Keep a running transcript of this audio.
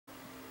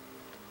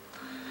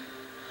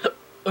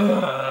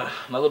My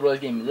little brother's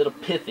getting a little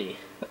pithy.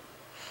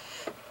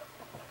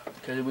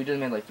 Because we just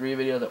made like 3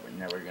 videos that we're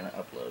never going to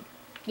upload.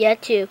 Yeah,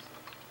 2.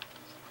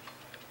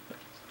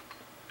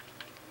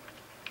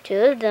 2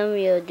 of them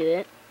we'll do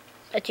it.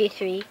 Actually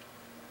 3.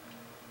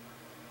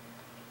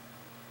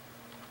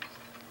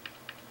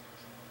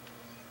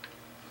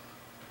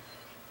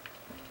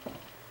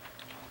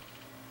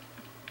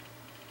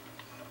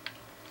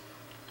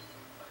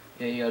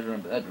 Yeah, you guys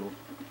remember that rule.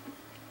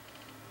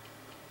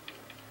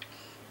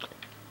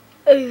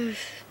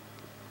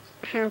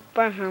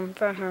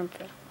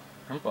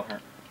 Harmful.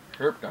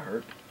 Herp got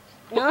hurt.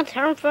 No, it's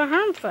harmful.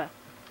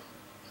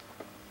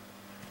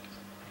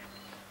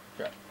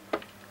 Try.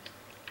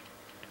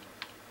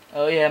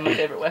 Oh yeah, my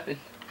favorite weapon.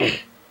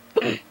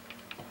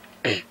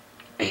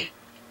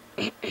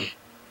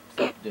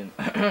 Stop doing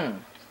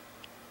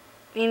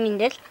You mean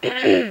this?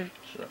 Shut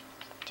up.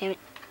 Damn it.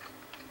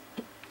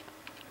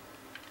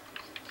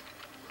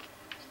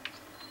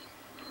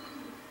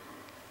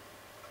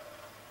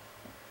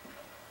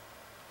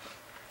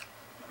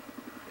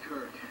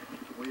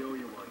 We owe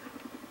you one.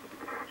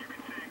 You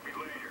can thank me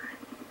later.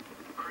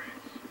 Chris.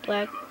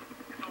 Black.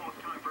 It's almost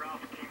time for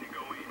Alpha Team to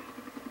go in.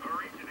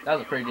 Hurry to the That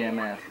was a pretty damn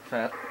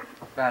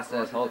fast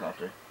ass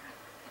helicopter.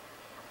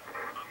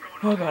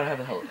 Oh god, I have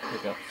the hiccups.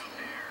 Good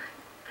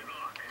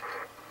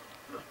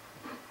luck.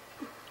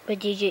 But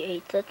did you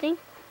eat something?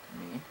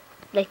 Me?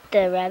 Like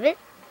the rabbit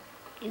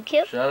you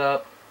killed? Shut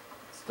up.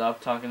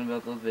 Stop talking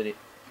about those videos.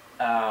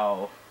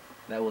 Ow.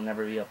 That will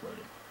never be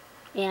uploaded.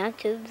 Yeah,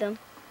 2 of them.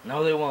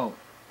 No, they won't.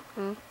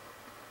 Hmm.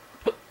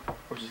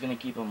 We're just gonna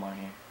keep them on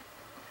here.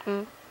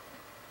 Hmm.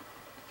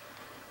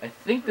 I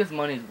think this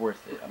money's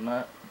worth it.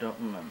 Don't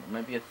remember. It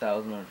might be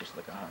 1,000 or just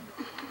like 100.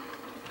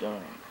 Don't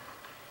remember.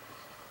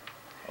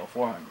 Oh,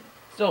 400.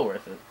 Still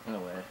worth it, in a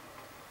way.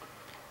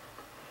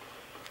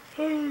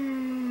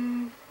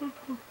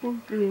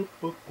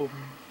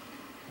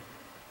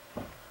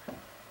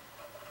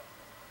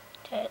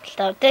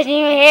 Stop touching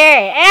your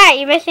hair. Ah,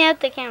 you're messing up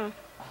the camera.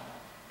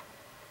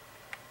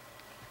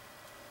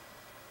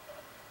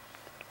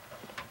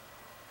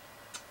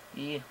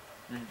 Yeah,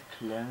 there's a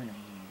clone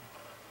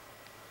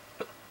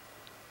here.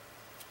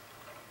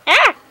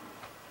 Ah!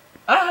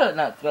 Ah,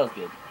 no, it smells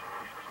good.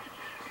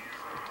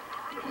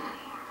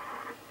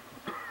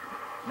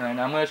 Alright,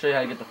 now I'm going to show you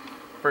how to get the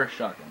first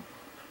shotgun.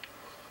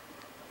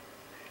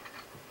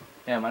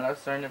 Yeah, am I not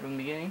starting it from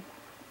the beginning?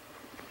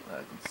 I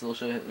can still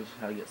show you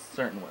how to get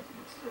certain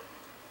weapons.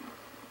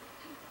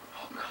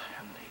 Oh god, I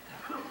haven't made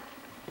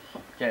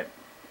that. Okay.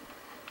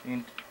 You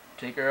can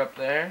take her up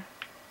there.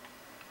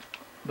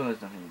 But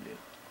there's nothing to do.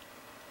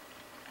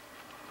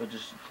 But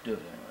just do it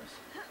anyways.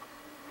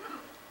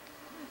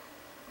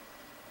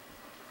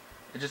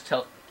 It just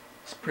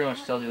pretty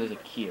much tells you there's a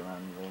key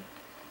around there.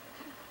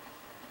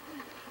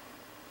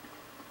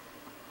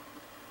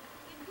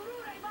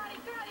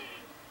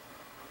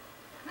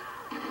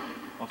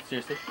 Oh,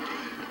 seriously?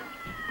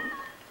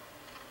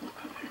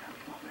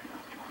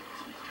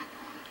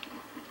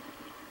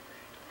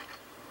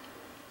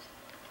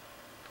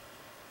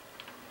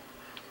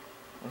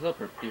 What's up,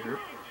 Herp? Do you hurt?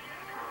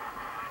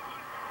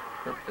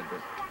 Herp the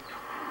dirt.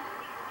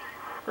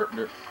 Herp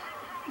dirt.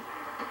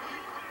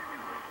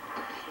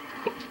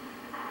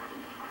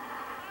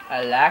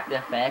 I like the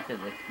fact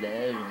of the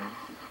explosions.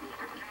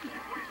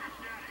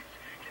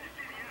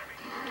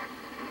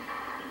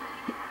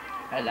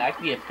 I like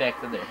the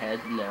effect of their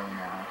heads blowing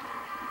off.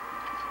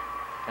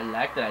 I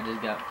like that I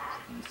just got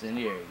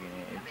incendiary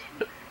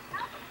grenade.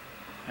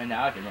 And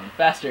now I can run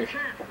faster.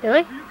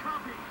 Really?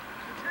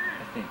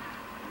 I think.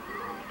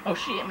 Oh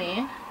shit,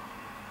 man.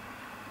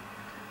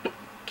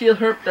 Kill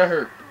Herp the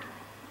Herp.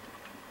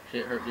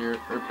 Shit, Herp the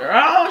Herp the Herp.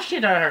 Oh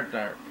shit, I hurt the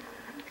Herp.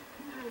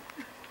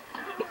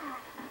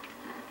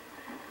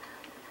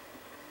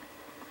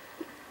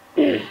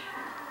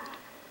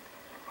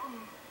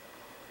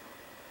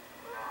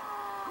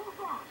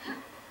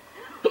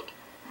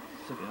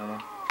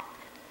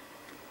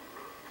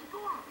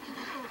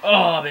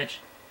 Oh, bitch.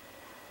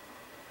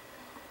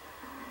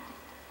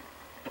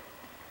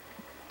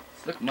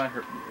 Suck my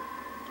hurt meter.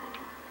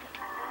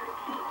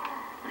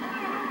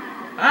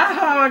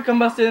 Ah, I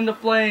combusted into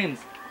flames.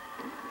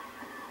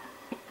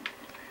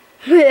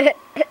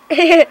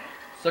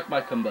 Suck my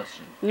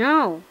combustion.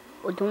 No,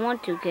 I don't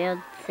want to get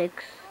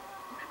 6.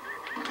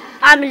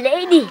 I'm a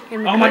lady.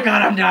 Oh my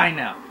god, I'm dying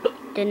now.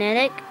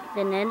 Genetic.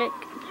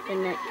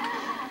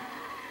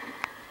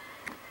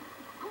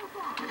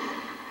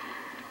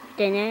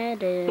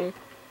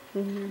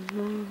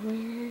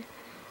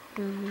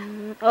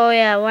 Oh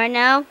yeah, right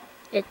now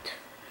it's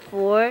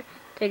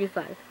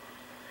 4:35.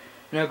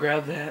 Now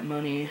grab that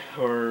money,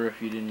 or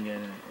if you didn't get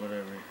it,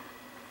 whatever.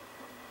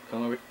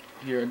 Come over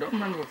here. I don't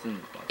remember what's in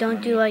this box.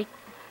 Don't do like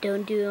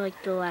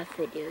the last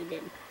video you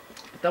did.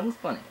 But that was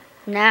funny.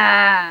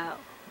 No.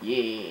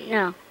 Yeah.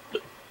 No.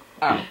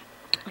 Ow.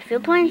 I feel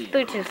playing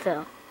spooters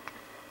though.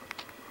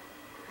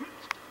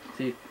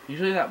 See,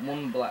 usually that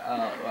one black,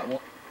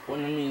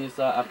 one enemy you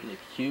saw after the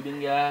Cuban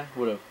guy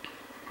would have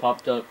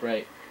popped up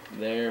right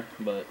there,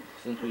 but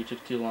since we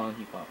took too long,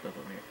 he popped up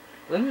over here.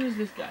 Let me use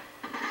this guy.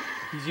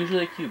 He's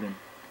usually a Cuban.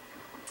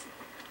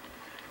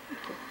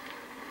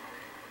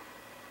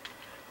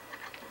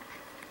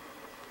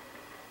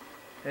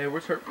 Hey,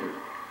 where's Hurtford?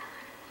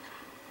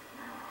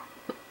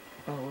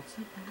 Oh, what's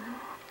up, man?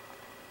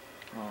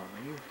 Oh,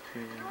 you're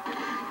pretty.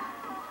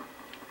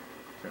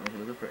 Certainly he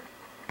was a prick.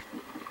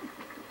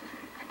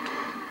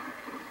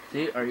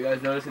 See, are you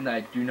guys noticing that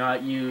I do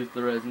not use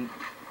the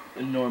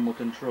normal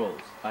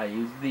controls? I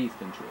use these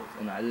controls,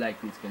 and I like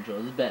these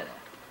controls better.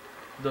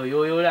 Do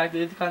you like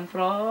these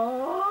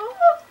controls?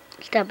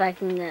 Stop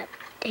acting up.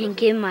 And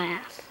give my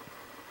ass.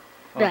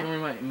 Oh, then we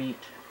might meet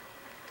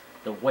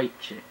the white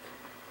chick.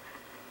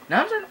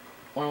 Now I'm starting to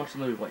want to watch the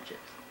movie White Chicks.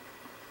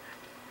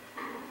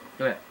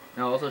 Go ahead.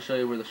 Now I'll also show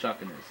you where the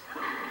shotgun is.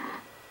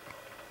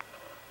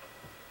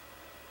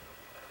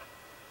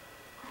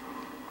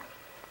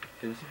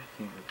 Okay, let's see if I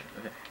can get there.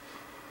 Okay.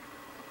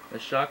 The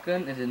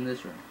shotgun is in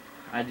this room.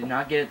 I did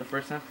not get it the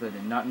first time because I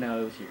did not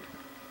know it was here.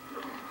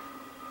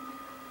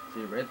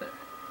 See, right there.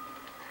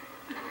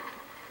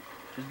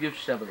 Just give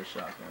Sheva the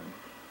shotgun.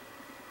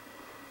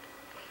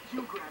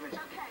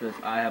 Because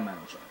I have my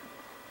own shotgun.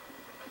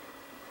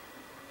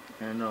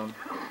 And I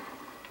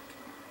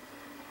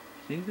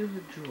think there's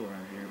a jewel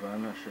around here, but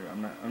I'm not sure.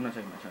 I'm not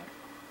taking my time.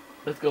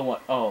 Let's go one.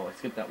 Oh, I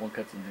skipped that one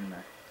cutscene, didn't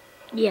I?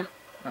 Yeah.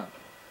 Oh.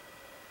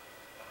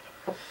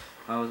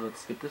 I was about to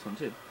skip this one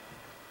too.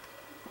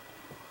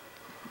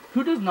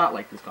 Who does not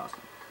like this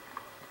costume?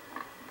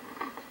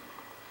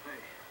 Hey,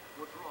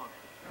 what's wrong?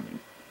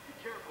 Be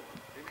careful.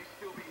 They may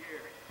still be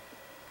here.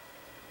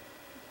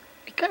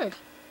 Because.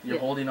 You're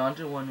holding on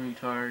to one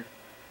retard,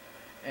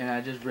 and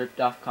I just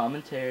ripped off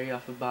commentary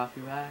off of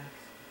Buffy Rice.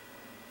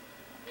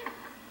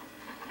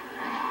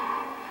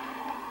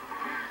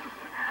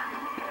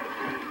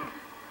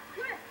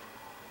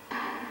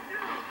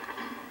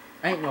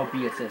 I ain't no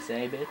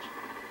BSSA, bitch.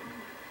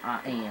 I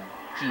am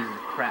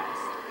Jesus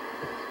Christ.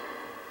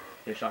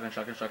 Okay, shotgun,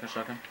 shotgun, shotgun,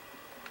 shotgun.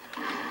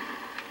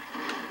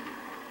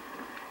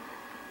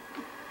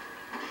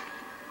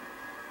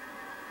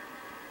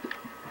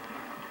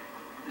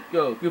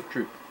 Go, Goof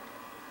Troop.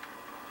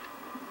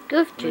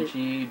 Goof When Troop.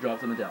 she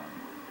drops the medallion.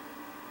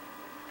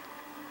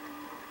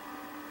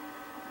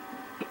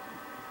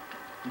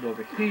 Go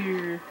over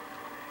here.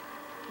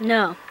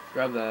 No.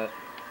 Grab that.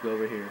 Go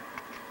over here.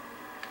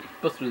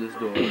 Bust through this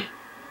door.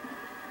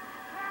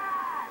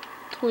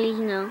 Please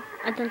no.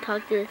 I don't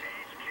talk this. HQ,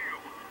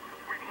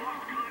 we've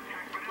lost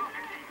contact with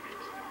Alpha Team.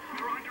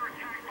 We're under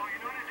attack by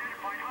an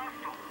unidentified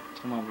hostile.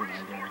 Come on, we're not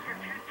Force your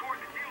team toward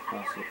the field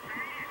Hostile.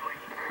 coordinates very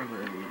easily. Or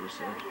whatever you just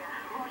said.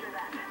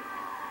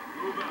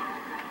 Move out.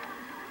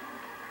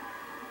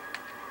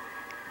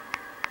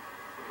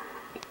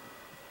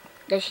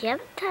 Does she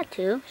have a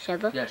tattoo,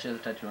 Sheva? Yeah, she has a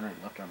tattoo on her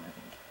left arm, I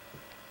think.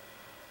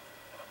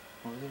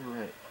 Or was it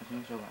right? I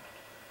think it's her left.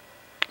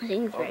 I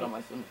think it's Oh right. god,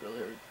 my stomach really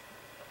hurt.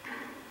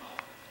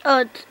 Oh,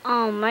 it's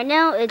right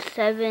now it's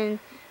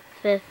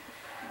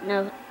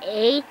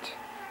 8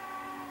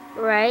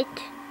 right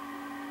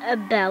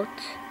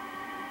about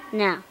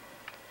now.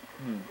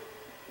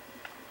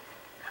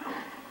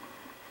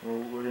 Well,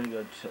 we're gonna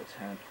go till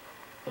 10.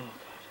 Oh god.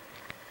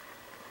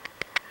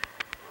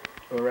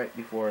 We're right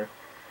before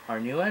our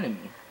new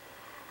enemy.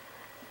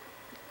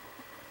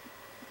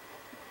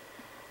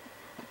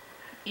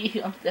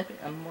 Ew, I'm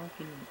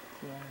walking in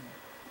slime.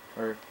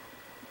 Or,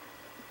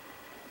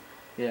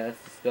 yeah,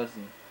 that's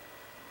disgusting.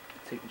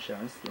 Taking a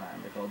shower in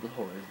slime like all the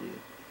horrors do.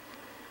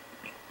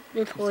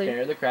 This You way.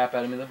 scared the crap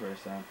out of me the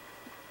first time.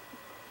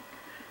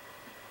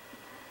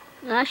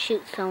 I'll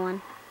shoot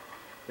someone.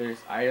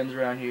 There's items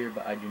around here,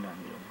 but I do not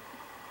need them.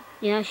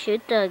 Yeah,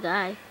 shoot the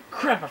guy.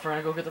 Crap, I forgot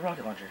to go get the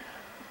rocket launcher.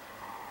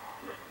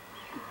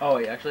 Oh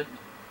wait, actually,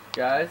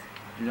 guys,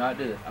 do not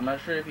do this. I'm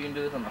not sure if you can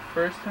do this on the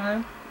first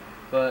time,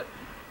 but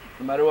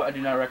no matter what, I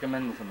do not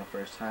recommend this on the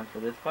first time for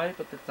this fight,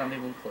 but it's not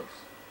even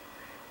close.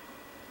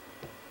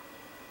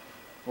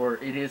 Or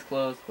it is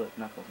close, but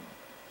not close enough.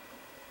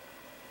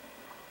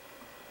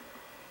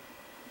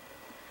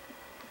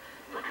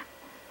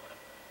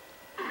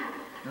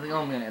 I think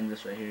I'm gonna end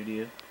this right here, do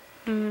you?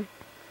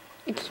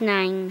 It's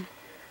 9:05.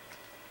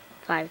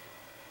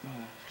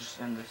 Oh,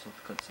 just end this with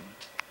the cutscene.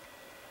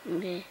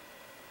 Okay.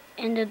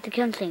 End of the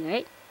cutscene,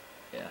 right?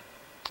 Yeah.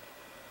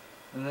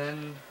 And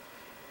then,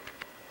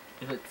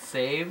 if it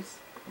saves,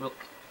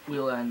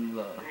 we'll end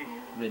the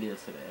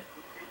videos today.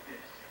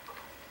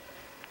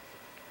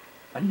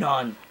 A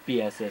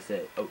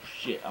non-BSSA. Oh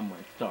shit, I'm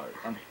gonna start.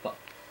 I'm fucked.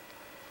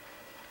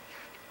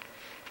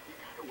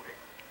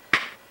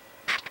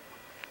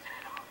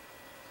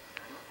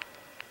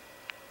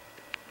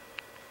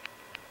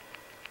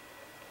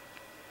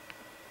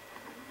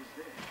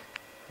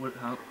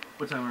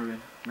 What time are we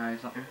in? 9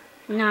 something?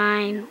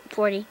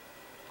 9:40.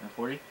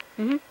 9:40?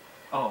 Mhm.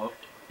 Oh,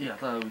 yeah, I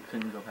thought we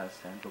couldn't go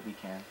past 10, but we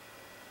can.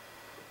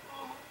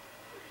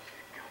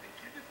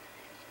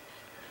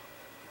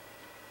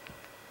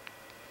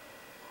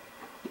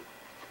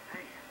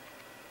 Hey,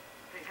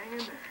 hang in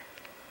there.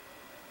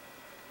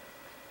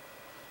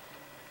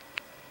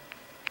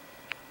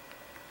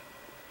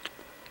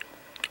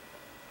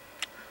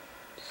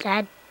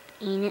 sad,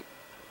 ain't it?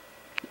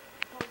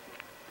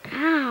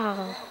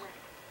 Ow.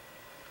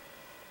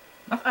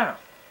 Not arrow.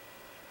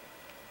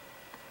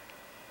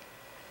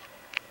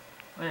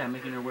 Oh yeah,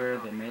 making her wear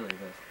the melee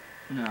vest.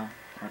 No,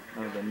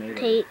 or the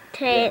melee.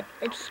 Yeah.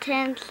 It's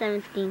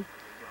 10:17.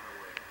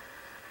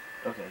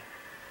 Okay.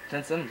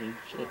 10:17.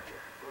 Shit.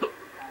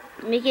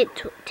 Make it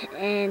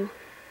 10:25.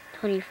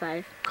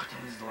 God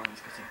damn, this is the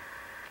longest cutscene.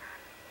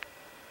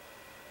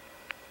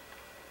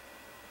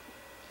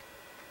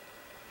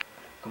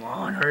 Come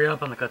on, hurry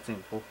up on the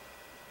cutscene, fool.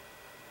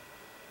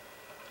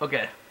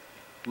 Okay.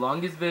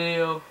 Longest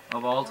video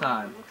of all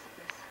time.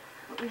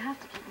 But we have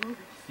to keep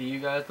moving. See you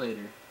guys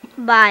later.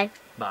 Bye.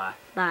 Bye.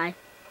 Bye.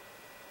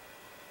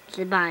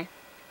 Say bye.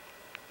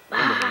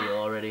 End the video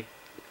already.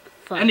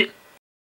 Fuck. End it.